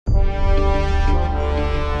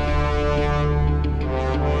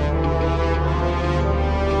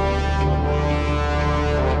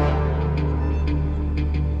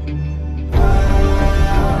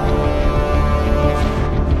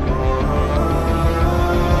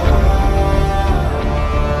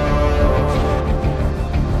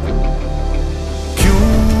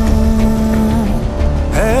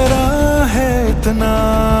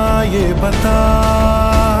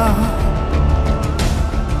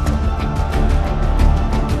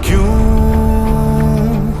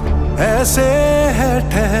कैसे है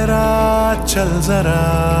ठहरा चल जरा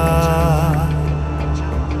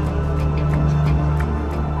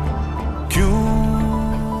क्यों।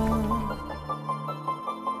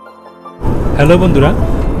 হ্যালো বন্ধুরা,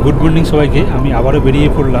 গুড মর্নিং সবাইকে। আমি আবারও বেরিয়ে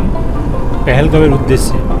পড়লাম পেহেলগামের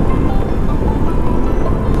উদ্দেশ্যে।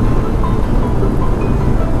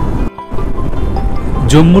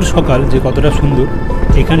 জম্মুর সকাল যে কতটা সুন্দর,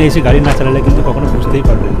 এখানে এসে গাড়ি না চালালে কিন্তু কখনো বুঝতেই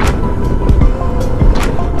পারবেন।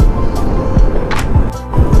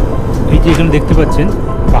 এই যে এখানে দেখতে পাচ্ছেন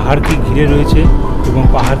পাহাড়কে ঘিরে রয়েছে এবং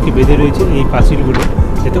পাহাড়কে বেঁধে রয়েছে এই পাঁচিলগুলো,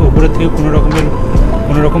 যাতে ওপরের থেকে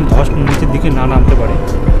কোনো রকম ধস নিচের দিকে না নামতে পারে।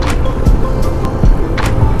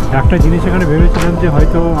 একটা জিনিস এখানে ভেবেছিলাম যে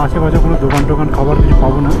হয়তো আশেপাশে কোনো দোকান খাবার কিছু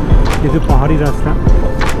পাবো না, যেহেতু পাহাড়ি রাস্তা।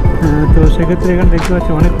 তো সেক্ষেত্রে এখানে দেখতে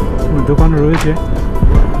পাচ্ছি অনেক দোকান রয়েছে,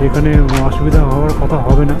 এখানে অসুবিধা হওয়ার কথা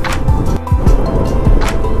হবে না।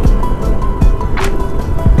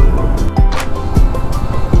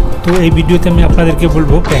 তো এই ভিডিওতে আমি আপনাদেরকে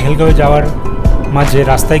বলবো পেহেলগাঁওয়ে যাওয়ার মাঝে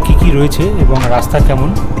রাস্তায় কী কী রয়েছে এবং রাস্তা কেমন,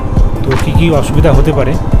 তো কী কী অসুবিধা হতে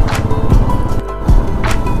পারে।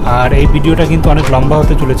 আর এই ভিডিওটা কিন্তু অনেক লম্বা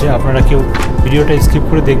হতে চলেছে, আপনারা কেউ ভিডিওটা স্কিপ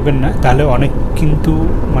করে দেখবেন না, তাহলে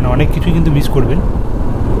অনেক কিছু কিন্তু মিস করবেন।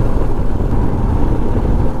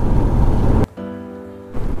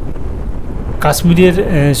 কাশ্মীরের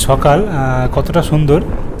সকাল কতটা সুন্দর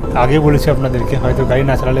আগে বলেছি আপনাদেরকে, হয়তো গাড়ি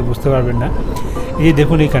না চালালে বুঝতে পারবেন না। এই যে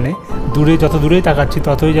দেখুন, এখানে যত দূরেই তাকাচ্ছি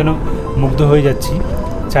ততই যেন মুগ্ধ হয়ে যাচ্ছি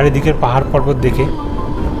চারিদিকের পাহাড় পর্বত দেখে।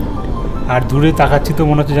 আর দূরে তাকাচ্ছি তো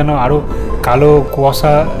মনে হচ্ছে যেন আরও কালো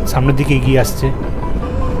কুয়াশা সামনের দিকে এগিয়ে আসছে।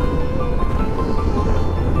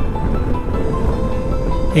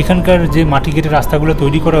 এখানকার যে মাটি কেটে রাস্তাগুলো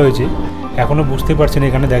তৈরি করা হয়েছে, এখনও বুঝতে পারছেন,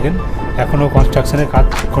 এখানে দেখেন এখনও কনস্ট্রাকশনের কাজ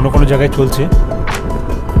কোনো জায়গায় চলছে।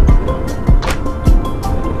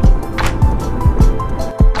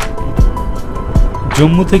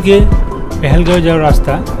 জম্মু থেকে পেহেলগাঁও যাওয়ার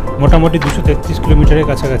রাস্তা মোটামুটি 233 কিলোমিটারের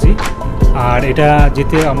কাছাকাছি, আর এটা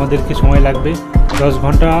যেতে আমাদেরকে সময় লাগবে 10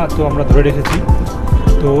 ঘন্টা, তো আমরা ধরে রেখেছি।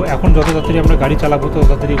 তো এখন যত তাড়াতাড়ি আমরা গাড়ি চালাবো তত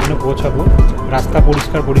তাড়াতাড়ি এখানে পৌঁছাবো। রাস্তা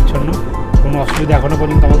পরিষ্কার পরিচ্ছন্ন, কোনো অসুবিধা এখনও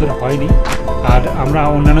পর্যন্ত আমাদের হয়নি। আর আমরা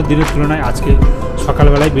অন্যান্য দিনের তুলনায় আজকে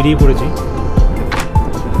সকালবেলায় বেরিয়ে পড়েছি।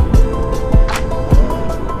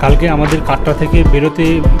 কালকে আমাদের কাটরা থেকে বেরোতে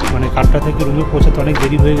কাটরা থেকে রুমে পৌঁছাতে অনেক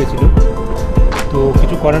দেরি হয়ে গেছিলো, তো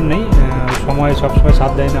কিছু করার নেই, সবসময়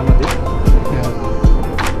সাথ দেয় না আমাদের।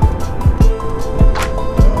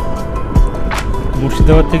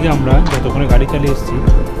 মুর্শিদাবাদ থেকে আমরা যতক্ষণে গাড়ি চালিয়ে এসেছি,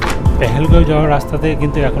 পেহেলগাঁও যাওয়ার রাস্তাতে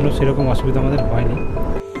কিন্তু এখনও সেরকম অসুবিধা আমাদের হয়নি।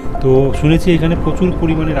 তো শুনেছি এখানে প্রচুর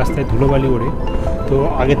পরিমাণে রাস্তায় ধুলোবালি ওড়ে, তো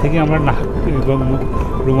আগে থেকে আমরা নাক এবং মুখ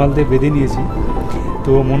রুমাল দিয়ে বেঁধে নিয়েছি।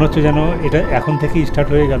 তো মনে হচ্ছে যেন এটা এখন থেকেই স্টার্ট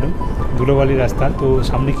হয়ে গেল ধুলোবালির রাস্তা। তো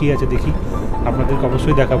সামনে কী আছে দেখি, আপনাদেরকে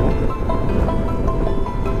অবশ্যই দেখাবো।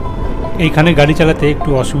 এইখানে গাড়ি চালাতে একটু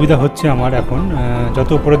অসুবিধা হচ্ছে আমার এখন, যত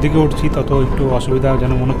উপরের দিকে উঠছি তত একটু অসুবিধা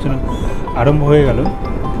যেন মনে হচ্ছে না আরম্ভ হয়ে গেল,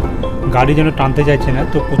 গাড়ি যেন টানতে চাইছে না।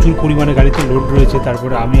 তো প্রচুর পরিমাণে গাড়িতে লোড রয়েছে,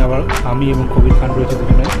 তারপরে আমি এবং কবির খান রয়েছে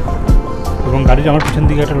দুজনে, এবং গাড়ির আমার পিছন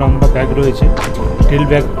দিকে একটা লম্বা ব্যাগ রয়েছে, টেল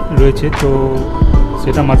ব্যাগ রয়েছে। তো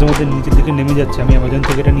সেটা মাঝে মধ্যে নিচের দিকে নেমে যাচ্ছে। আমি অ্যামাজন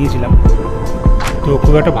থেকে এটা নিয়েছিলাম, তো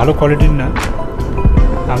খুব একটা ভালো কোয়ালিটির না,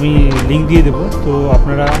 আমি লিঙ্ক দিয়ে দেবো, তো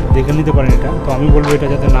আপনারা দেখে নিতে পারেন এটা। তো আমি বলবো এটা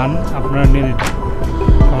যাতে আপনারা নেন এটা,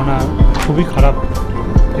 কেননা খুবই খারাপ।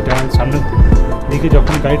 এটা সামনের দিকে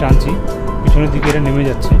যখন গাড়ি টানছি পিছনের দিকে এটা নেমে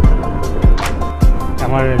যাচ্ছে।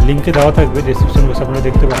 আমার লিঙ্কে দেওয়া থাকবে ডেসক্রিপশন বক্সে, আপনারা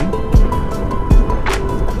দেখতে পারেন।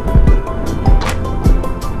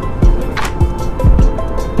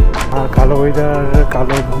 আর কালো ওয়েদার,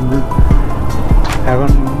 কালো এখন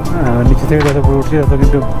নিচে থেকে যত পড়ে উঠছে তত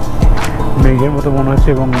কিন্তু মেঘের মতো মনে হচ্ছে,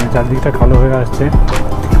 এবং চারদিকটা কালো হয়ে আসছে,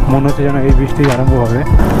 মনে হচ্ছে যেন এই বৃষ্টি আরম্ভ হবে।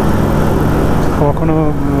 কখনো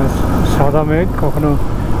সাদা মেঘ, কখনো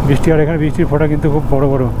বৃষ্টি, আর এখানে বৃষ্টির ফোঁটা কিন্তু খুব বড়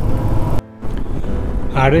বড়।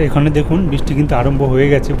 আর এখানে দেখুন বৃষ্টি কিন্তু আরম্ভ হয়ে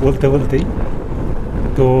গেছে বলতেই।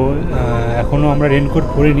 তো এখনও আমরা রেনকোট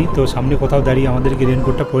পরিনি, তো সামনে কোথাও দাঁড়িয়ে আমাদেরকে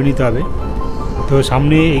রেনকোটটা পরে নিতে হবে। তো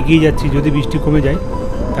সামনে এগিয়ে যাচ্ছি, যদি বৃষ্টি কমে যায়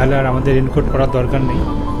তাহলে আর আমাদের রেনকোট পরার দরকার নেই।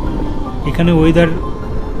 এখানে ওয়েদার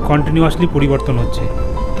কন্টিনিউয়াসলি পরিবর্তন হচ্ছে,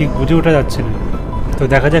 ঠিক বুঝে ওঠা যাচ্ছে না, তো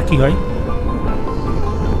দেখা যাক কী হয়।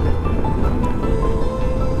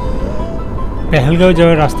 পেহেলগাঁও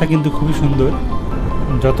যাওয়ার রাস্তা কিন্তু খুবই সুন্দর,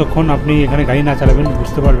 যতক্ষণ আপনি এখানে গাড়ি না চালাবেন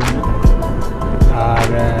বুঝতে পারবেন না। আর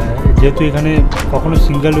যেহেতু এখানে কখনো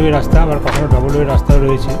সিঙ্গেল ওয়ে রাস্তা, আবার কখনো ডবল ওয়ে রাস্তা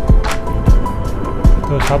রয়েছে,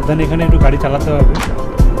 তো সাবধানে এখানে একটু গাড়ি চালাতে হবে।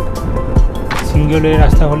 সিঙ্গেল ওয়ে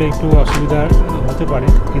রাস্তা হলে একটু অসুবিধা হতে পারে,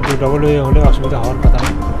 কিন্তু ডবল ওয়ে হলে অসুবিধা হওয়ার কথা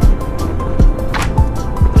না।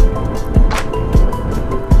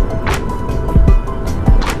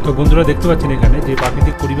 তো বন্ধুরা দেখতে পাচ্ছেন এখানে যে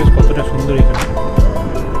প্রাকৃতিক পরিবেশ কতটা সুন্দর। এখানে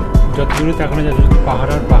যত দূরে তাকানো যায় শুধু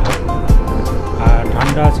পাহাড় আর পাহাড়, আর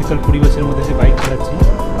ঠান্ডা শীতল পরিবেশের মধ্যে যে বাইক চালাচ্ছি।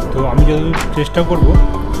 তো আমি যতদূর চেষ্টা করব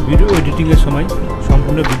ভিডিও এডিটিংয়ের সময়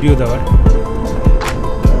সম্পূর্ণ ভিডিও দেওয়ার।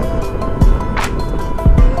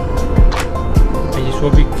 এই যে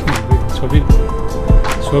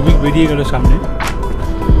সবিক বেরিয়ে গেল সামনে।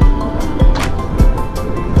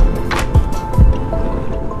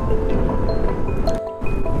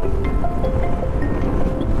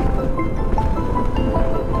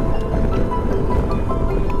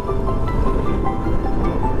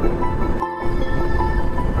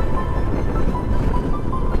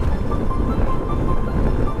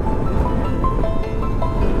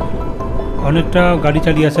 অনেকটা গাড়ি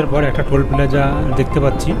চালিয়ে আসার পর একটা টোল প্লাজা দেখতে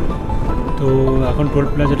পাচ্ছি। তো এখন টোল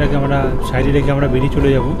প্লাজাটাকে আমরা সাইডে রেখে আমরা বেরিয়ে চলে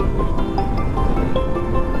যাব।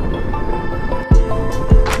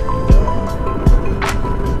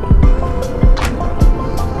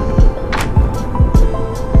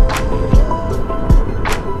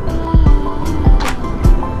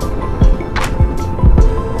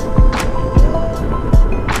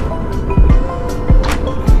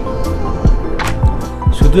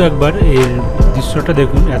 শুধু একবার এর দৃশ্যটা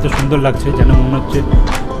দেখুন, এত সুন্দর লাগছে, যেন মনে হচ্ছে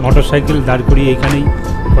মোটর সাইকেল দাঁড় করিয়ে এখানেই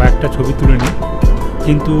কয়েকটা ছবি তুলে নিই।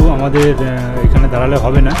 কিন্তু আমাদের এখানে দাঁড়ালে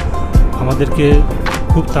হবে না, আমাদেরকে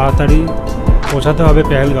খুব তাড়াতাড়ি পৌঁছাতে হবে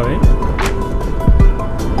পাহালগামে।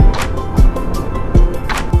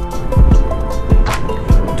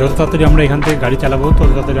 যত তাড়াতাড়ি আমরা এখান থেকে গাড়ি চালাবো তত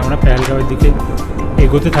তাড়াতাড়ি আমরা পাহালগামের দিকে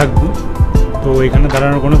এগোতে থাকবো। তো এখানে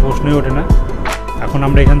দাঁড়ানোর কোনো প্রশ্নই ওঠে না। এখন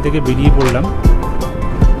আমরা এখান থেকে বেরিয়ে পড়লাম,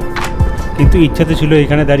 কিন্তু ইচ্ছাতে ছিল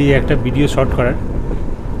এখানে দাঁড়িয়ে একটা ভিডিও শট করার।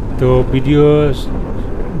 তো ভিডিও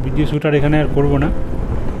শ্যুট আর এখানে আর করবো না।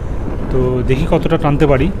 তো দেখি কতটা টানতে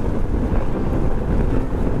পারি,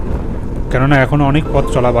 কেননা এখনও অনেক পথ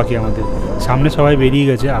চলা বাকি আমাদের। সামনে সবাই বেরিয়ে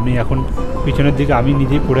গেছে, আমি এখন পিছনের দিকে আমি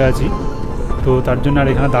নিজেই পড়ে আছি। তো তার জন্য আর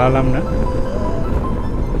এখানে দাঁড়ালাম না।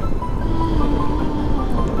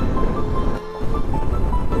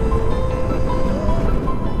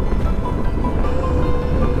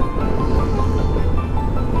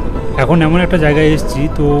 এখন এমন একটা জায়গায় এসেছি,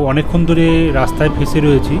 তো অনেকক্ষণ ধরে রাস্তায় ফেসে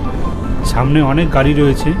রয়েছি। সামনে অনেক গাড়ি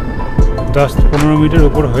রয়েছে, 10-15 মিনিটের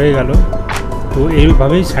ওপর হয়ে গেল। তো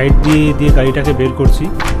এইভাবেই সাইড দিয়ে গাড়িটাকে বের করছি,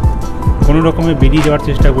 কোনো রকমে বেরিয়ে যাওয়ার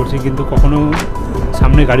চেষ্টা করছি। কিন্তু কখনো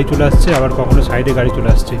সামনে গাড়ি চলে আসছে, আবার কখনো সাইডে গাড়ি চলে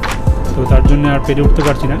আসছে। তো তার জন্য আর পেরে উঠতে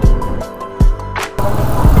পারছি না।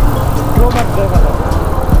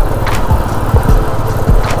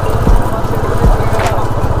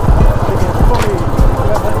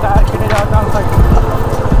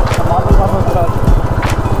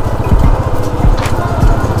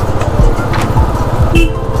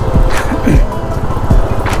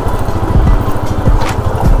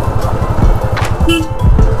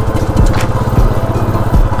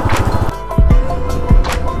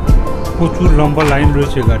 প্রচুর লম্বা লাইন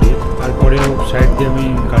রয়েছে গাড়ির, তারপরেও সাইড দিয়ে আমি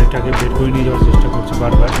গাড়িটাকে বের করে নিয়ে যাওয়ার চেষ্টা করছি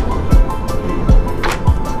বারবার।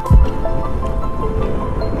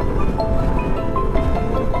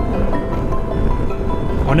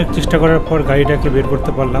 অনেক চেষ্টা করার পর গাড়িটাকে বের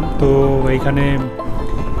করতে পারলাম। তো এইখানে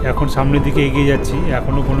এখন সামনের দিকে এগিয়ে যাচ্ছি,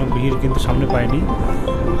 এখনও কোনো ভিড় কিন্তু সামনে পাইনি।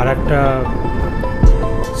 আর একটা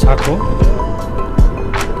শাখো,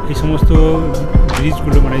 এই সমস্ত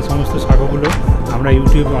ব্রিজগুলো মানে এই সমস্ত শাখাগুলো আমরা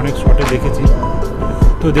ইউটিউবে অনেক শর্টে দেখেছি,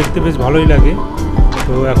 তো দেখতে বেশ ভালোই লাগে।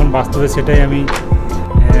 তো এখন বাস্তবে সেটাই আমি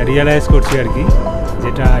রিয়েলাইজ করছি আর কি,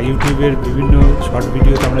 যেটা ইউটিউবের বিভিন্ন শর্ট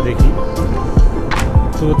ভিডিওতে আমরা দেখি।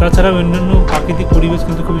 তো তাছাড়াও অন্যান্য প্রাকৃতিক পরিবেশ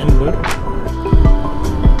কিন্তু খুবই সুন্দর।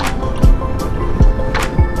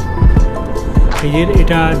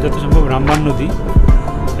 এটা যত সম্ভব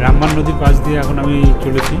রামবান নদীর পাশ দিয়ে এখন আমি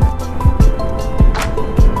চলেছি।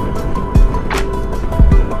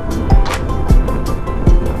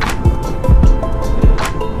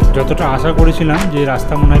 যতটা আশা করেছিলাম যে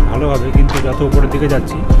রাস্তা মনে হয় ভালো হবে, কিন্তু যত উপরের দিকে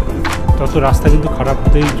যাচ্ছি তত রাস্তা কিন্তু খারাপ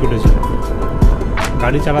হতেই চলেছে।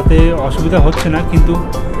 গাড়ি চালাতে অসুবিধা হচ্ছে না, কিন্তু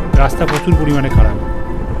রাস্তা প্রচুর পরিমাণে খারাপ,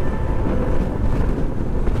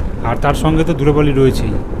 আর তার সঙ্গে তো ধুলোবালি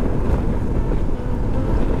রয়েছেই।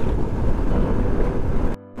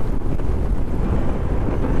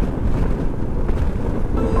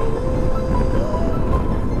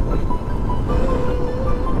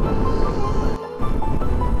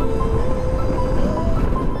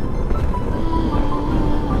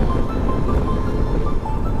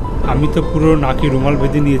 আমি তো পুরো নাকি রুমাল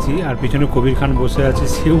বেঁধে নিয়েছি, আর পিছনে কবির খান বসে আছে,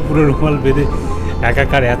 সেও পুরো রুমাল বেঁধে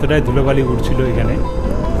একাকার, এতটাই ধুলোবালি উঠছিল এখানে।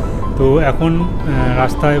 তো এখন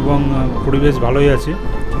রাস্তা এবং পরিবেশ ভালোই আছে,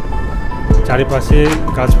 চারিপাশে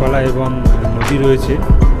গাছপালা এবং নদী রয়েছে।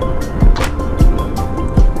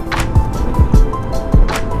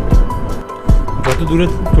 যত দূরে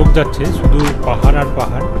চোখ যাচ্ছে শুধু পাহাড় আর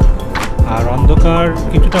পাহাড়, আর অন্ধকার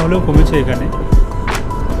কিছুটা হলেও কমেছে এখানে।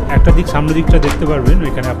 একটা দিক সামনের দিকটা দেখতে পারবেন,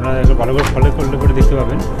 ওইখানে আপনারা ভালো করে ফলো করলে পরে দেখতে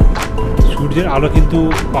পাবেন সূর্যের আলো কিন্তু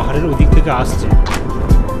পাহাড়ের ওই দিক থেকে আসছে।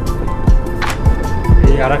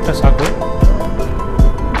 এই আর একটা সাঁকো,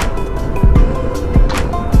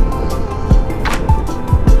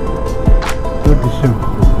 দৃশ্য।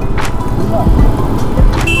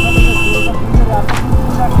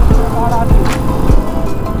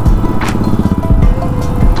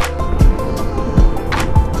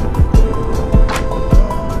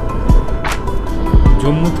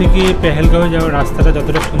 জম্মু থেকে পেহেলগাঁওয়ে যাওয়ার রাস্তাটা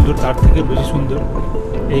যতটা সুন্দর তার থেকে বেশি সুন্দর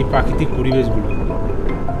এই প্রাকৃতিক পরিবেশগুলো।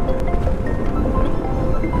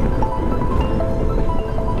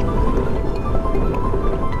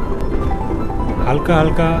 হালকা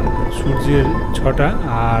হালকা সূর্যের ছটা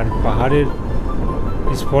আর পাহাড়ের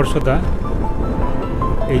স্পর্শতা।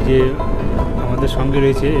 এই যে আমাদের সঙ্গে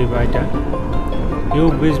রয়েছে এই ভাইটা, এও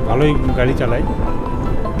বেশ ভালোই গাড়ি চালায়।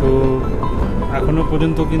 তো এখনও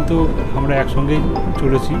পর্যন্ত কিন্তু আমরা একসঙ্গেই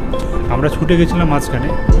চলেছি। আমরা ছুটে গেছিলাম মাঝখানে,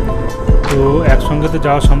 তো একসঙ্গে তো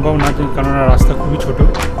যাওয়া সম্ভব না, কারণ রাস্তা খুবই ছোট।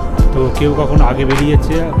 তো কেউ কখনো আগে বেরিয়ে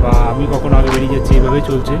যাচ্ছে বা আমি কখনো আগে বেরিয়ে যাচ্ছি, এইভাবেই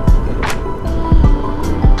চলছে।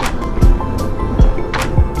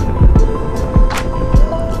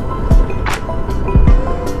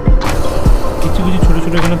 কিছু কিছু ছোটো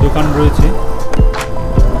ছোটো এখানে দোকান রয়েছে,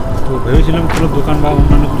 তো ভেবেছিলাম কোনো দোকান বা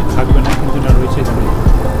অন্যান্য কিছু থাকবে না, কিন্তু না, রয়েছে এখানে।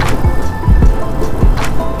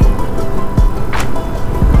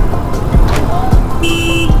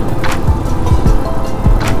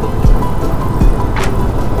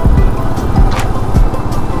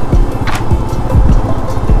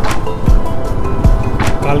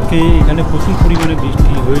 কালকে এখানে প্রচুর পরিমাণে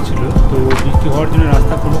বৃষ্টি হয়েছিল, তো বৃষ্টি হওয়ার জন্য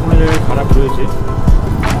রাস্তা কোনো কোনো জায়গায় খারাপ রয়েছে,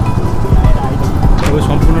 তবে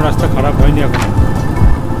সম্পূর্ণ রাস্তা খারাপ হয়নি এখন।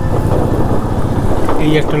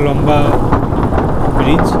 এই একটা লম্বা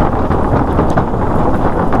ব্রিজ,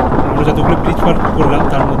 আমরা যতগুলো ব্রিজ পার করলাম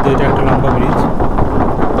তার মধ্যে এটা একটা লম্বা ব্রিজ।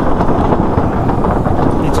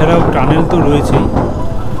 এছাড়াও টানেল তো রয়েছেই,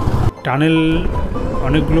 টানেল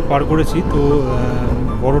অনেকগুলো পার করেছি। তো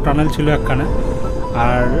বড় টানেল ছিল একখানা,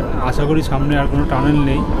 আর আশা করি সামনে আর কোনো টানেল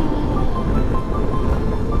নেই।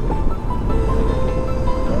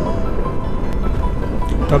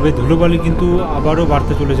 তবে ধুলোবালি কিন্তু আবারও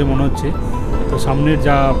বাড়তে চলেছে মনে হচ্ছে। তো সামনের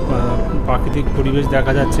যা প্রাকৃতিক পরিবেশ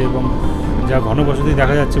দেখা যাচ্ছে এবং যা ঘনবসতি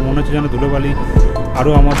দেখা যাচ্ছে, মনে হচ্ছে যেন ধুলোবালি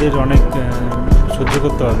আরও আমাদের অনেক সহ্য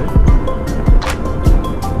করতে হবে।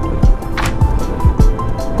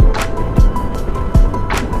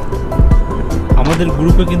 আমাদের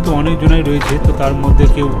গ্রুপে কিন্তু অনেকজনাই রয়েছে, তো তার মধ্যে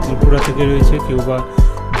কেউ ত্রিপুরা থেকে রয়েছে, কেউ বা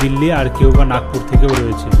দিল্লি, আর কেউ বা নাগপুর থেকেও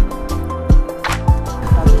রয়েছে।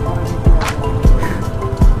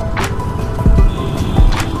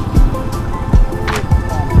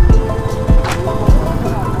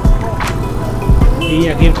 এই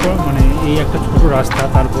একের পর মানে এই একটা ছোট রাস্তা,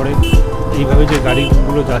 তারপরে এইভাবে যে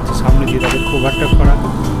গাড়িগুলো যাচ্ছে সামনে দিয়ে, তাদেরকে ওভারটেক করা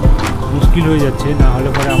মুশকিল হয়ে যাচ্ছে। না হলে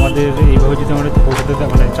পরে আমাদের এইভাবে যদি আমরা পৌঁছাতে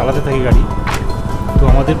মানে চালাতে থাকি গাড়ি, তো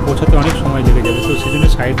আমাদের পৌঁছাতে অনেক সময় লেগে যাবে। তো সেজন্য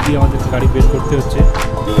সাইড দিয়ে আমাদের গাড়ি বের করতে হচ্ছে,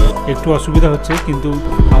 একটু অসুবিধা হচ্ছে, কিন্তু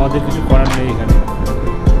আমাদের কিছু করার নেই এখানে।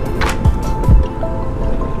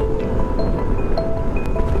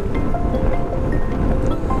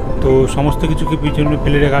 তো সমস্ত কিছুকে পিছনে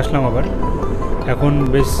ফেলে রেখে আসলাম আবার। এখন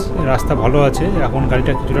বেশ রাস্তা ভালো আছে, এখন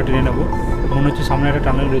গাড়িটা কিছুটা টেনে নেবো। মনে হচ্ছে সামনে একটা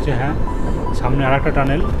টানেল রয়েছে, হ্যাঁ সামনে আর একটা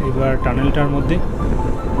টানেল। এবার টানেলটার মধ্যে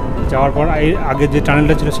যাওয়ার পর এর আগে যে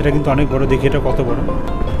টানেলটা ছিল সেটা কিন্তু অনেক বড়, দেখি এটা কত বড়।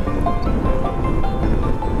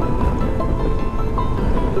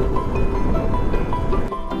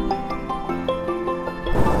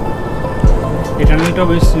 এই টানেলটা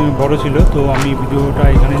বেশ বড় ছিল, তো আমি ভিডিওটা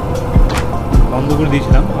এখানে বন্ধ করে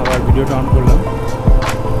দিয়েছিলাম, আবার ভিডিওটা অন করলাম।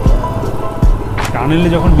 টানেলে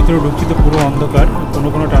যখন ভিতরে ঢুকছি তো পুরো অন্ধকার, কোনো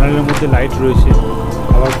কোনো টানেলের মধ্যে লাইট রয়েছে,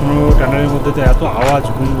 আবার কোনো টানেলের মধ্যে তো এত আওয়াজ,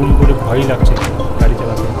 গুনগুন করে ভয়ই লাগছে গাড়ি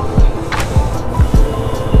চালাতে।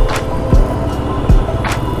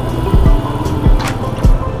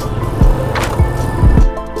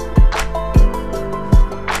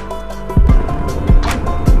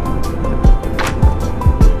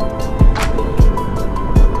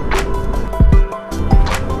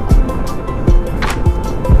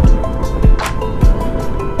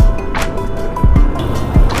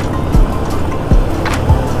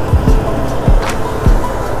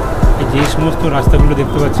 যে সমস্ত রাস্তাগুলো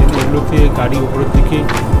দেখতে পাচ্ছেন, এগুলোতে গাড়ি উপরের দিকে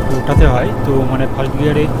উঠাতে হয়। তো মানে ফার্স্ট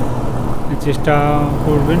গিয়ারে চেষ্টা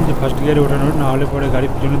করবেন যে ফার্স্ট গিয়ারে ওঠানোর, না হলে পরে গাড়ি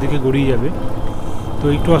পিছনের দিকে গড়িয়ে যাবে, তো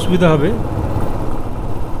একটু অসুবিধা হবে।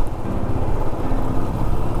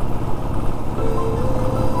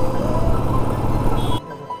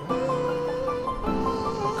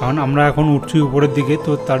 কারণ আমরা এখন উঠছি উপরের দিকে,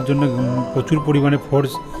 তো তার জন্য প্রচুর পরিমাণে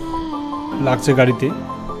ফোর্স লাগছে গাড়িতে।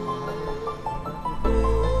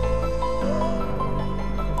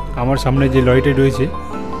 আমার সামনে যে লরিটা রয়েছে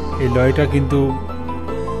এই লরিটা কিন্তু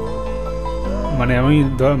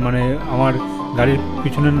মানে আমার গাড়ির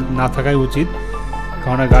পিছনে না থাকাই উচিত,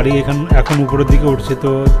 কারণ গাড়ি এখন উপরের দিকে উঠছে,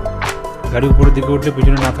 তো গাড়ি উপরের দিকে উঠলে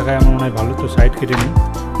পিছনে না থাকাই আমার মনে হয় ভালো। তো সাইড কেটে নিই।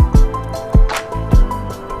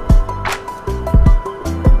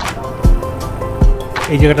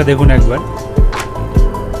 এই জায়গাটা দেখুন একবার,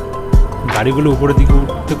 গাড়িগুলো উপরের দিকে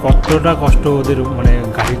উঠতে কতটা কষ্ট ওদের মানে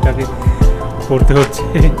গাড়িটাকে করতে হচ্ছে।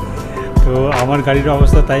 তো আমার গাড়ির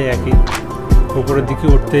অবস্থা তাই একই, উপরের দিকে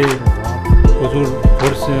উঠতে প্রচুর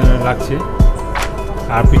ফোর্স লাগছে।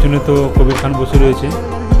 আর পিছনে তো কবির খান বসে রয়েছে,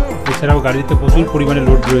 এছাড়াও গাড়িতে প্রচুর পরিমাণে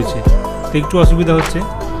লোড রয়েছে, তো একটু অসুবিধা হচ্ছে।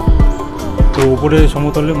 তো উপরে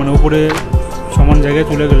সমতলে মানে উপরে সমান জায়গায়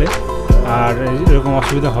চলে গেলে আর এরকম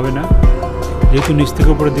অসুবিধা হবে না, যেহেতু নিচ থেকে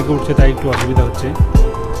উপরের দিকে উঠছে তাই একটু অসুবিধা হচ্ছে।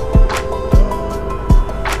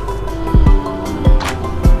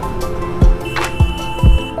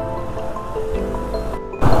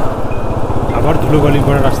 আবার ধুলোবালি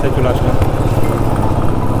করা রাস্তায় চলে আসলাম,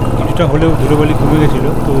 কিছুটা হলেও ধুলোবালি কমে গেছিলো,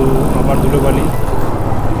 তো আবার ধুলোবালি,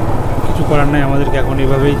 কিছু করার নাই, আমাদেরকে এখন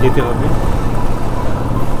এভাবেই যেতে হবে।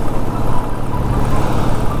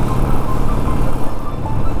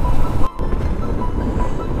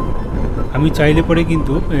 আমি চাইলে পরে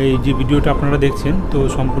কিন্তু এই যে ভিডিওটা আপনারা দেখছেন, তো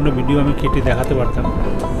সম্পূর্ণ ভিডিও আমি কেটে দেখাতে পারতাম,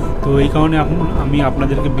 তো এই কারণে আমি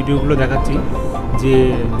আপনাদেরকে ভিডিওগুলো দেখাচ্ছি যে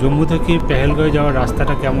জম্মু থেকে পেহেলগাঁও যাওয়ার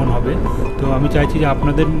রাস্তাটা কেমন হবে। তো আমি চাইছি যে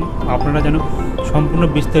আপনারা যেন সম্পূর্ণ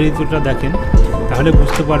বিস্তারিতটা দেখেন, তাহলে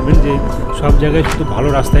বুঝতে পারবেন যে সব জায়গায় শুধু ভালো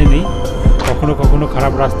রাস্তাই নেই, কখনো কখনো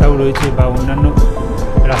খারাপ রাস্তাও রয়েছে বা অন্যান্য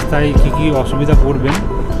রাস্তায় কী অসুবিধা পড়বেন,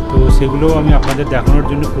 তো সেগুলোও আমি আপনাদের দেখানোর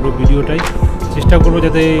জন্য পুরো ভিডিওটাই চেষ্টা করব,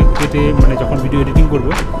 যাতে কেটে মানে যখন ভিডিও এডিটিং করব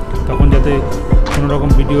তখন যাতে কোনো রকম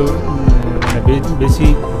ভিডিও মানে বেশি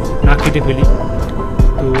না কেটে ফেলি।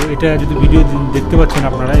 তো এটা যদি ভিডিও দেখতে পাচ্ছেন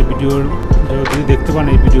আপনারা, এই ভিডিওর যদি দেখতে পান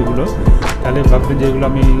এই ভিডিওগুলো, তাহলে ভাববেন যে এগুলো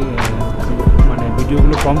আমি মানে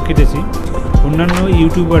ভিডিওগুলো কম কেটেছি। অন্যান্য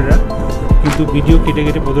ইউটিউবাররা কিন্তু ভিডিও কেটে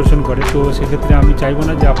কেটে প্রদর্শন করে, তো সেক্ষেত্রে আমি চাইবো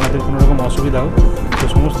না যে আপনাদের কোনো রকম অসুবিধা হোক, তো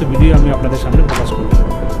সমস্ত ভিডিও আমি আপনাদের সামনে প্রকাশ করব।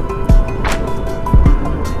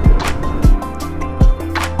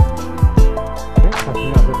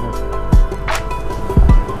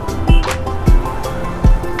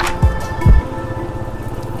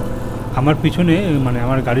 আমার পিছনে মানে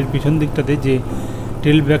আমার গাড়ির পিছন দিকটাতে যে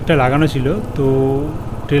টেল ব্যাগটা লাগানো ছিল, তো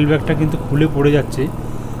টেল ব্যাগটা কিন্তু খুলে পড়ে যাচ্ছে,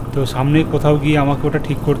 তো সামনে কোথাও গিয়ে আমাকে ওটা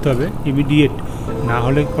ঠিক করতে হবে ইমিডিয়েট, না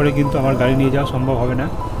হলে পরে কিন্তু আমার গাড়ি নিয়ে যাওয়া সম্ভব হবে না।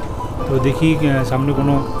 তো দেখি সামনে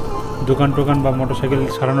কোনো দোকান টোকান বা মোটরসাইকেল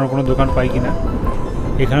সারানোর কোনো দোকান পাই কি না।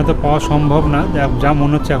 এখানে তো পাওয়া সম্ভব না, যা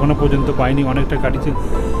মনে হচ্ছে এখনও পর্যন্ত পাইনি। অনেকটা গাড়িতে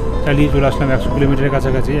চালিয়ে চলে আসলাম 100 কিলোমিটারের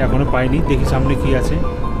কাছাকাছি, এখনও পাইনি। দেখি সামনে কি আছে।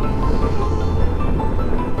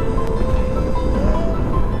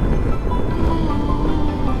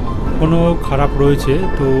 কোনো খারাপ রয়েছে,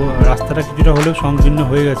 তো রাস্তাটা কিছুটা হলেও সংকীর্ণ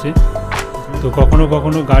হয়ে গেছে, তো কখনো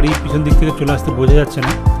কখনো গাড়ি পিছন দিক থেকে চলে আসতে বোঝা যাচ্ছে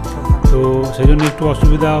না, তো সেই জন্য একটু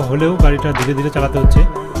অসুবিধা হলেও গাড়িটা ধীরে ধীরে চালাতে হচ্ছে,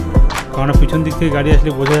 কারণ পিছন দিক থেকে গাড়ি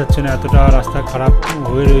আসলে বোঝা যাচ্ছে না, এতটা রাস্তা খারাপ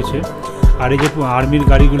হয়ে রয়েছে। আর এই যে আর্মির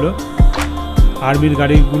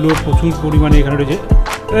গাড়িগুলো প্রচুর পরিমাণে এখানে রয়েছে।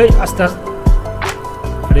 এই আস্তে আস্তে,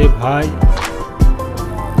 আরে ভাই,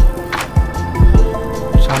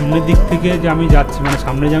 সামনের দিক থেকে যে আমি যাচ্ছি মানে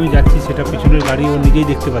সামনে যে আমি যাচ্ছি সেটা পিছনের গাড়ি ও নিজেই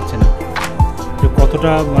দেখতে পাচ্ছে না, যে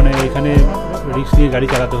কতটা মানে এখানে রিস্ক নিয়ে গাড়ি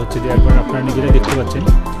চালাতে হচ্ছে, যে একবার আপনারা নিজেরাই দেখতে পাচ্ছেন।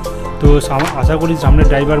 তো আশা করি সামনের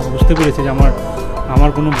ড্রাইভার বুঝতে পেরেছে যে আমার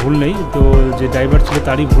কোনো ভুল নেই, তো যে ড্রাইভার ছিল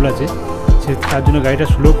তারই ভুল আছে, সে তার জন্য গাড়িটা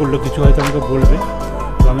স্লো করলো, কিছু হয়তো আমাকে বলবে।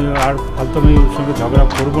 তো আমি আর ফালতু আমি ওর সঙ্গে ঝগড়া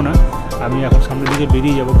করবো না, আমি এখন সামনের দিকে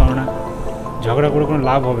বেরিয়ে যাবো, কেননা ঝগড়া করে কোনো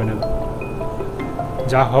লাভ হবে না,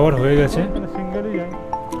 যা হওয়ার হয়ে গেছে।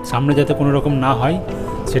 সামনে যাতে কোনো রকম না হয়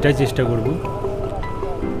সেটাই চেষ্টা করব।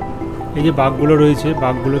 এই যে বাঘগুলো রয়েছে,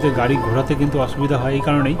 বাঘগুলোতে গাড়ি ঘোরাতে কিন্তু অসুবিধা হয়, এই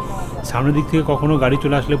কারণেই সামনের দিক থেকে কখনো গাড়ি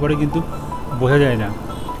চলে আসলে পরে কিন্তু বোঝা যায় না,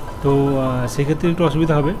 তো সেক্ষেত্রে একটু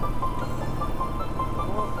অসুবিধা হবে।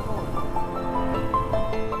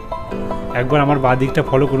 একবার আমার বাঁ দিকটা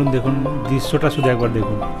ফলো করুন, দেখুন দৃশ্যটা শুধু একবার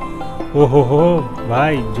দেখুন। ও হো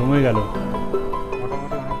ভাই, জমে গেল।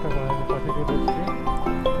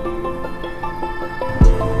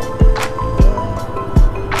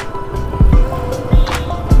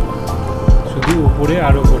 উপরে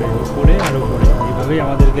আর উপরে, উপরে আর উপরে, এইভাবেই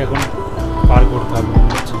আমাদেরকে এখন পার করতে হবে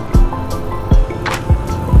মনে হচ্ছে।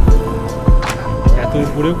 এত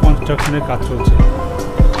উপরেও কনস্ট্রাকশনের কাজ চলছে।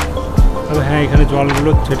 তবে হ্যাঁ, এখানে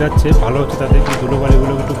জলগুলো ছেটাচ্ছে, ভালো হচ্ছে, তাতে কি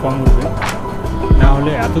ধুলোবালিগুলো একটু কম উঠবে, না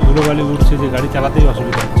হলে এত ধুলোবালি উঠছে যে গাড়ি চালাতেই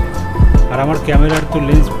অসুবিধা হচ্ছে। আর আমার ক্যামেরার তো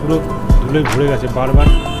লেন্স পুরো ধুলোয় ভরে গেছে, বারবার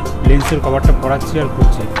লেন্সের কভারটা পরাচ্ছি আর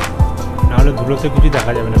খুলছি, নাহলে ধুলোতে কিছু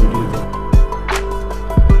দেখা যাবে না ভিডিওতে।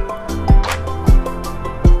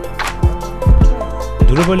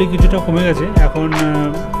 ধুলোবালি কিছুটা কমে গেছে, এখন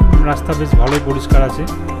রাস্তা বেশ ভালোই পরিষ্কার আছে।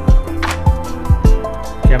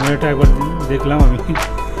 ক্যামেরাটা একবার দেখলাম আমি,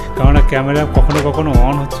 কেননা ক্যামেরা কখনো কখনো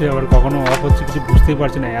অন হচ্ছে আবার কখনো অফ হচ্ছে, কিছু বুঝতেই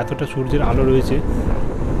পারছি না, এতটা সূর্যের আলো রয়েছে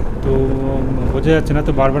তো বোঝা যাচ্ছে না।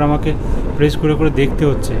 তো বারবার আমাকে প্রেস করে করে দেখতে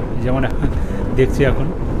হচ্ছে, যেমন দেখছি এখন।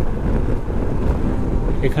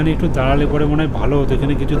 এখানে একটু দাঁড়ালে পরে মনে হয় ভালো হতো,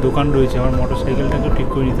 এখানে কিছু দোকান রয়েছে, আমার মোটর সাইকেলটাকে ঠিক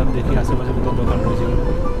করে নিতাম, দেখি আশেপাশে কোথাও দোকান রয়েছে।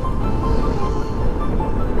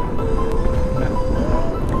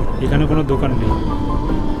 এখানে কোনো দোকান নেই।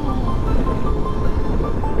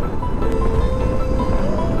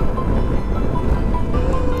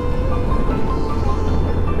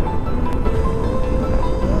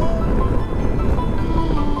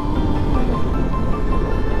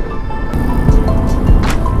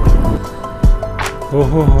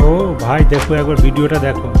 ওহো হো ভাই, দেখো একবার ভিডিওটা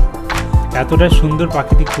দেখো, এতটা সুন্দর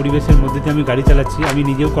প্রাকৃতিক পরিবেশের মধ্যে দিয়ে আমি গাড়ি চালাচ্ছি, আমি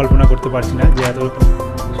নিজেও কল্পনা করতে পারছি না যে এত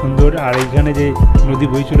সুন্দর। আর এইখানে যে নদী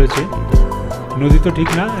বয়ে চলেছে, নদী তো ঠিক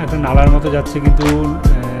না, একটা নালার মতো যাচ্ছে, কিন্তু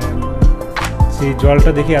সেই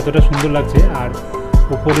জলটা দেখে এতটা সুন্দর লাগছে। আর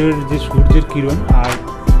উপরের যে সূর্যের কিরণ আর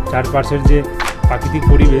চারপাশের যে প্রাকৃতিক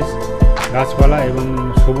পরিবেশ, গাছপালা এবং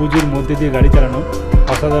সবুজের মধ্যে দিয়ে গাড়ি চালানো,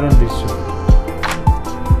 অসাধারণ দৃশ্য।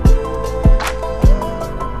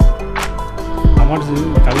 আমার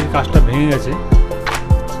গাড়ির কাজটা ভেঙে গেছে,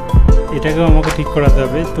 এটাকেও আমাকে ঠিক করাতে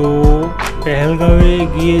হবে। তো পেহেলগাঁওয়ে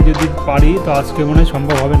গিয়ে যদি পারি তো আজকে মনে হয়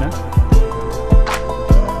সম্ভব হবে না,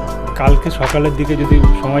 কালকে সকালের দিকে যদি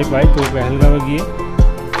সময় পাই তো পেহেলগাঁওয়ে গিয়ে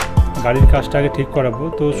গাড়ির কাজটাকে ঠিক করাবো।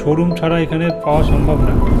 তো শোরুম ছাড়া এখানে পাওয়া সম্ভব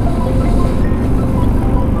না।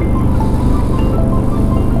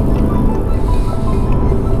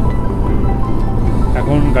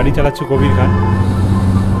 এখন গাড়ি চালাচ্ছে কবির খান,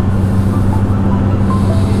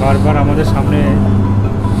 বারবার আমাদের সামনে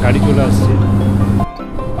গাড়ি চলে আসছে,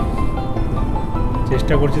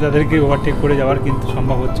 চেষ্টা করছি তাদেরকে ওভারটেক করে যাওয়ার, কিন্তু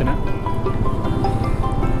সম্ভব হচ্ছে না।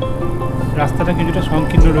 রাস্তাটা কিছুটা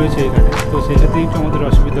সংকীর্ণ রয়েছে এখানে, তো সেই সাথে একটু আমাদের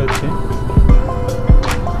অসুবিধা হচ্ছে।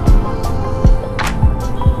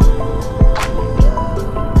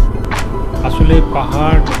 আসলে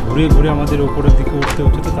পাহাড় ঘুরে ঘুরে আমাদের উপরের দিকে উঠতে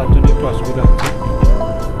হচ্ছে, তো তার জন্য একটু অসুবিধা হচ্ছে।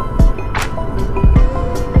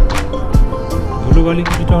 ধুলোবালি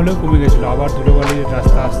কিছুটা হলেও কমে গেছিলো, আবার ধুলোবালির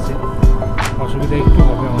রাস্তা আসছে, অসুবিধা একটু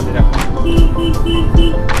হবে আমাদের এখন।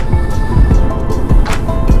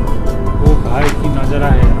 ও ভাই, কি নজারা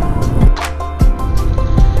হ্যাঁ।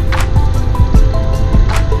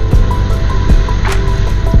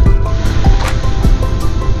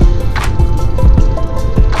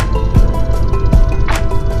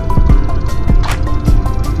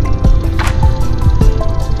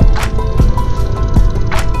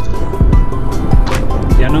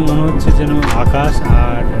 যেন মনে হচ্ছে যেন আকাশ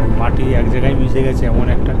আর মাটি এক জায়গায় মিশে গেছে, এমন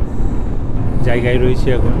একটা জায়গায় রয়েছে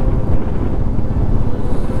এখন।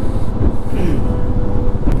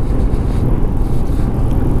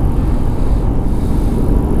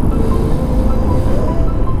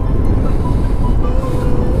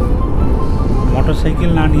 মোটর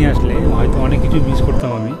সাইকেল না নিয়ে আসলে হয়তো অনেক কিছু মিস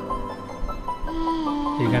করতাম আমি।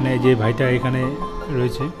 এখানে যে ভাইটা এখানে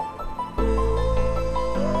রয়েছে,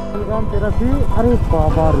 अरे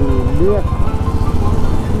बाबा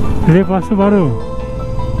রে 512,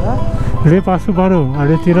 রে 512 আর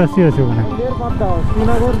রে 83 আছে ওখানে,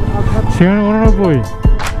 শ্রীনগর 89,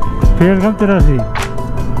 পেহেলগাম 83।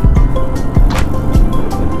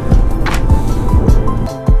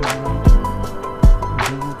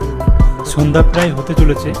 সন্ধ্যা প্রায় হতে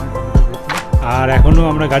চলেছে আর এখনও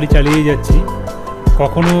আমরা গাড়ি চালিয়ে যাচ্ছি,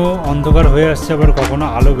 কখনো অন্ধকার হয়ে আসছে আবার কখনো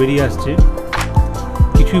আলো বেরিয়ে আসছে,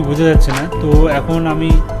 কিছুই বোঝা যাচ্ছে না। তো এখন আমি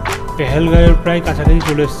পেহেলগাঁওয়ের প্রায় কাছাকাছি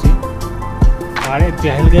চলে এসেছি। আর এই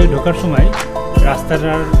পেহেলগাঁওয়ে ঢোকার সময়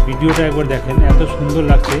রাস্তাটার ভিডিওটা একবার দেখেন, এত সুন্দর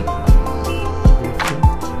লাগছে।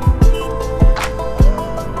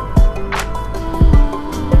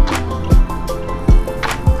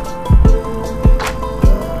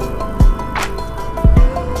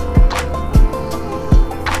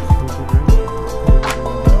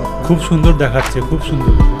 খুব সুন্দর দেখাচ্ছে, খুব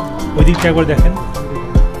সুন্দর। ওই দিকটা একবার দেখেন,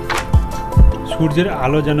 সূর্যের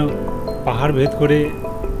আলো যেন পাহাড় ভেদ করে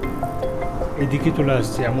এদিকে চলে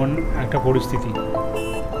আসছে, এমন একটা পরিস্থিতি।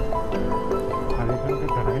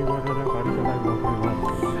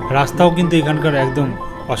 রাস্তাও কিন্তু এখানকার একদম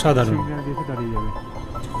অসাধারণ।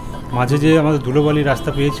 মাঝে যে আমাদের ধুলোবালি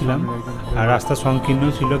রাস্তা পেয়েছিলাম, আর রাস্তা সংকীর্ণ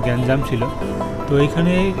ছিল, গ্যাঞ্জাম ছিল, তো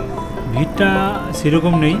এখানে ভিড়টা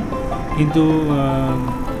সেরকম নেই, কিন্তু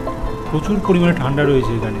প্রচুর পরিমাণে ঠান্ডা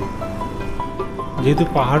রয়েছে এখানে, যেহেতু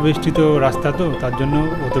পাহাড় বেষ্টিত রাস্তা, তো তার জন্য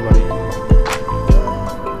হতে পারে।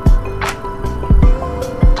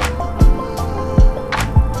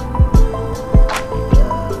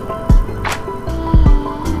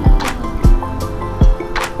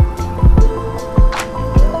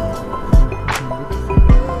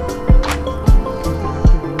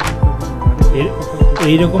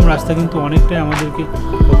 এইরকম রাস্তা কিন্তু অনেকটাই আমাদেরকে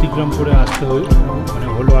অতিক্রম করে আসতে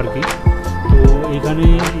হলো আর কি। তো এখানে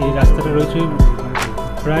এই রাস্তাটা রয়েছে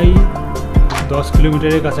প্রায় 10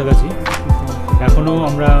 কিলোমিটারের কাছাকাছি। এখনও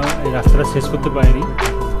আমরা এই রাস্তাটা শেষ করতে পারিনি।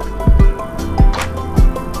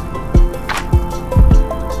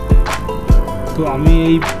 তো আমি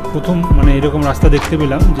এই প্রথম এরকম রাস্তা দেখতে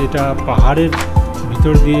পেলাম, যেটা পাহাড়ের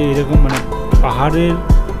ভিতর দিয়ে এরকম পাহাড়ের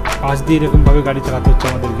পাশ দিয়ে এরকমভাবে গাড়ি চালাতে হচ্ছে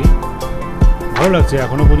আমাদেরকে। ভালো লাগছে,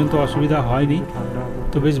 এখনও পর্যন্ত অসুবিধা হয়নি,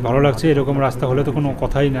 তো বেশ ভালো লাগছে। এরকম রাস্তা হলে তো কোনো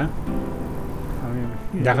কথাই না।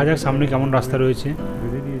 দেখা যাক সামনে কেমন রাস্তা রয়েছে।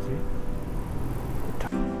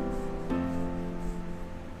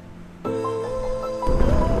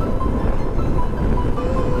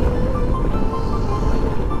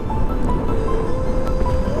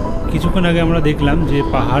 কিছুক্ষণ আগে আমরা দেখলাম যে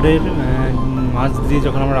পাহাড়ের মাঝ দিয়ে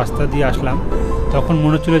যখন আমরা রাস্তা দিয়ে আসলাম, তখন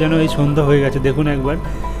মনে হচ্ছিল যেন এই সন্ধ্যা হয়ে গেছে। দেখুন একবার,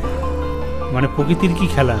 প্রকৃতির কি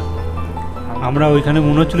খেলা। আমরা ওইখানে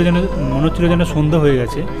মনে হচ্ছিল যেন সন্ধ্যা হয়ে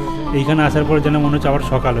গেছে। এইখানে আসার পর যেন মনে হচ্ছে আবার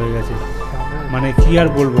সকাল হয়ে গেছে। কি আর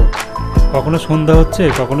বলবো, কখনো সন্ধ্যা হচ্ছে,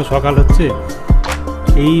 কখনো সকাল হচ্ছে,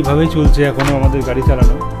 এইভাবেই চলছে এখনো আমাদের গাড়ি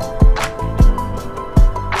চালানো।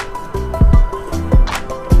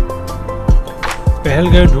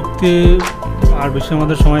 পেহেলগাঁও ঢুকতে আর বেশি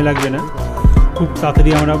আমাদের সময় লাগবে না, খুব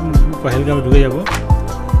তাড়াতাড়ি আমরা পেহেলগাঁও ঢুকে যাব।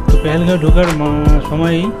 তো পেহেলগাঁও ঢোকার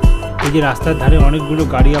সময়ই এই যে রাস্তার ধারে অনেকগুলো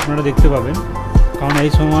গাড়ি আপনারা দেখতে পাবেন, কারণ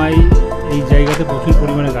এই সময় এই জায়গাতে প্রচুর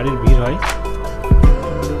পরিমাণে গাড়ির ভিড় হয়।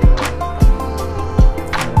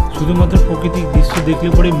 শুধুমাত্র প্রাকৃতিক দৃশ্য দেখলে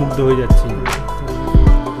পরেই মুগ্ধ হয়ে যাচ্ছি।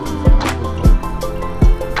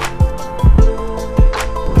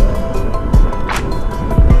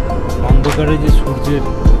 অন্ধকারে যে সূর্য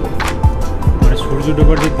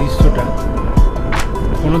ডোবার যে দৃশ্যটা,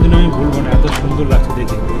 কোনোদিন আমি ভুলবো না, এত সুন্দর লাগছে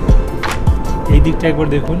দেখে। এই দিকটা একবার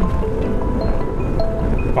দেখুন,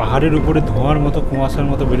 পাহাড়ের উপরে ধোঁয়ার মতো, কুয়াশার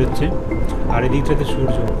মতো বেরোচ্ছে, আর এই দিকটাতে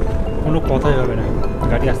সূর্য, কোনো কথাই হবে না।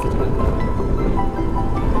 গাড়ি আসতে চলে,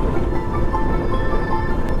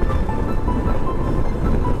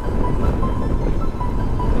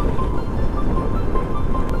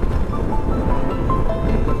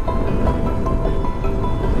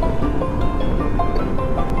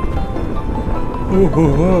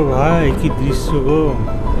 ওহো ভাই, কি দৃশ্য গো!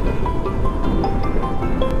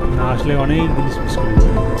 না আসলে অনেক জিনিস মিস করে।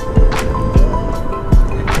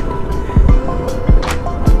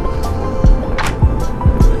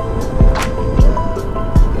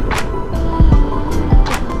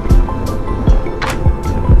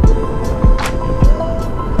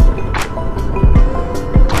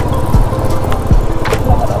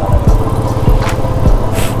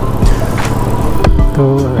 তো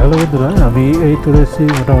হ্যালো বন্ধুরা, আমি এই চলে এসেছি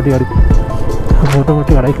মোটামুটি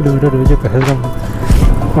 2.5 কিলোমিটার রয়েছে পেহেলগাম।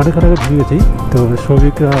 অনেকক্ষণ আগে ঢুকে গেছি। তো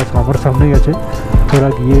শ্রমিকরা আমার সামনে গেছে, ওরা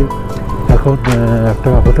গিয়ে এখন একটা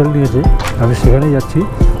হোটেল নিয়েছে, আমি সেখানেই যাচ্ছি।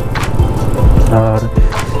 আর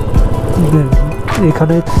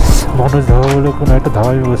এখানে মানুষ ধাবা বলে কোনো একটা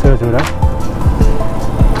ধাবায় বসে আছে ওরা।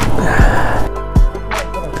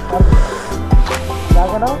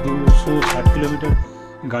 260 কিলোমিটার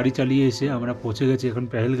গাড়ি চালিয়ে এসে আমরা পৌঁছে গেছি এখন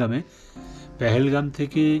পেহেলগামে। পেহেলগাম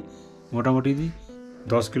থেকে মোটামুটি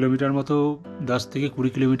 10 কিলোমিটার মতো, 10 থেকে 20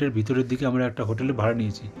 কিলোমিটার ভিতরের দিকে আমরা একটা হোটেলে ভাড়া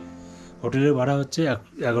নিয়েছি। হোটেলের ভাড়া হচ্ছে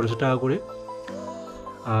 1100 টাকা করে,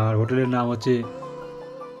 আর হোটেলের নাম হচ্ছে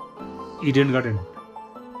ইডেন গার্ডেন,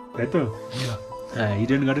 তাই তো? হ্যাঁ,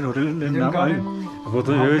 ইডেন গার্ডেন হোটেলের নাম। আমি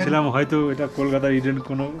প্রথমে ভেবেছিলাম হয়তো এটা কলকাতার ইডেন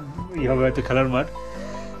কোনো হবে, হয়তো খেলার মাঠ।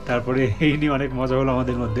 তারপরে এই নিয়ে অনেক মজা হলো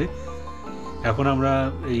আমাদের মধ্যে। এখন আমরা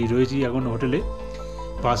রয়েছি এখন হোটেলে,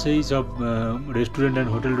 পাশেই সব রেস্টুরেন্ট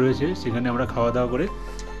অ্যান্ড হোটেল রয়েছে, সেখানে আমরা খাওয়া দাওয়া করে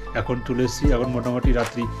এখন চলে এসেছি। এখন মোটামুটি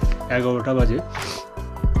রাত্রি 11টা বাজে।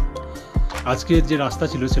 আজকের যে রাস্তা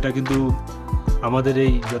ছিল সেটা কিন্তু আমাদের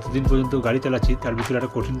এই যতদিন পর্যন্ত গাড়ি চালাচ্ছি তার ভিতরে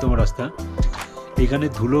একটা কঠিনতম রাস্তা। এখানে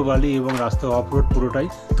ধুলো বালি এবং রাস্তা অফ রোড পুরোটাই।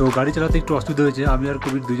 তো গাড়ি চালাতে একটু অসুবিধা হয়েছে, আমি আর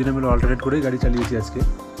কবির দুজনে মিলে অল্টারনেট করেই গাড়ি চালিয়েছি আজকে।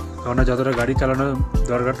 কেননা যতটা গাড়ি চালানো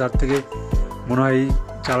দরকার তার থেকে মনে হয়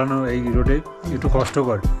চালানো এই রোডে একটু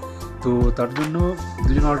কষ্টকর, তো তার জন্য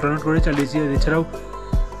দুজন অল্টারনেট করে চালিয়েছি। আর এছাড়াও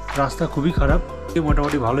রাস্তা খুবই খারাপ,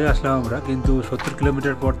 মোটামুটি ভালোই আসলাম আমরা, কিন্তু 70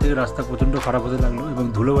 কিলোমিটার পর থেকে রাস্তা প্রচণ্ড খারাপ হতে লাগলো এবং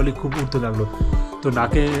ধুলোবালি খুব উঠতে লাগলো। তো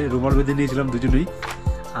নাকে রুমাল বেঁধে নিয়েছিলাম দুজনেই।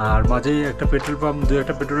 আর মাঝে একটা পেট্রোল পাম্প,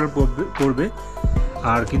 একটা পেট্রোল পড়বে,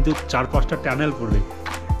 আর কিন্তু 4-5টা টানেল পড়বে।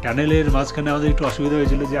 টানেলের মাঝখানে আমাদের একটু অসুবিধা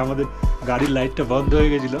হয়েছিল যে আমাদের গাড়ির লাইটটা বন্ধ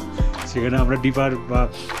হয়ে গেছিলো, সেখানে আমরা ডিপার বা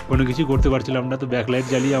কোনো কিছু করতে পারছিলাম না। তো ব্যাক লাইট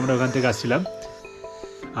জ্বালিয়ে আমরা ওখান থেকে আসছিলাম।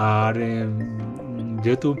 আর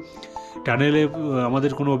যেহেতু টানেলে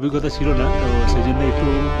আমাদের কোনো অভিজ্ঞতা ছিল না, তো সেই জন্য একটু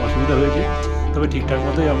অসুবিধা হয়েছে। তবে ঠিকঠাক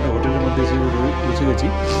মতোই আমরা হোটেলের মধ্যে এসে পৌঁছে গেছি।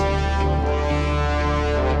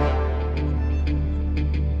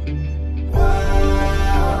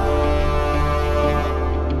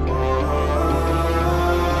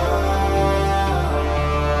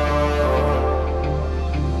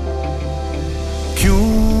 क्यों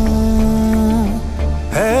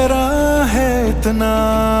हैरान है इतना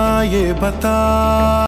ये बता।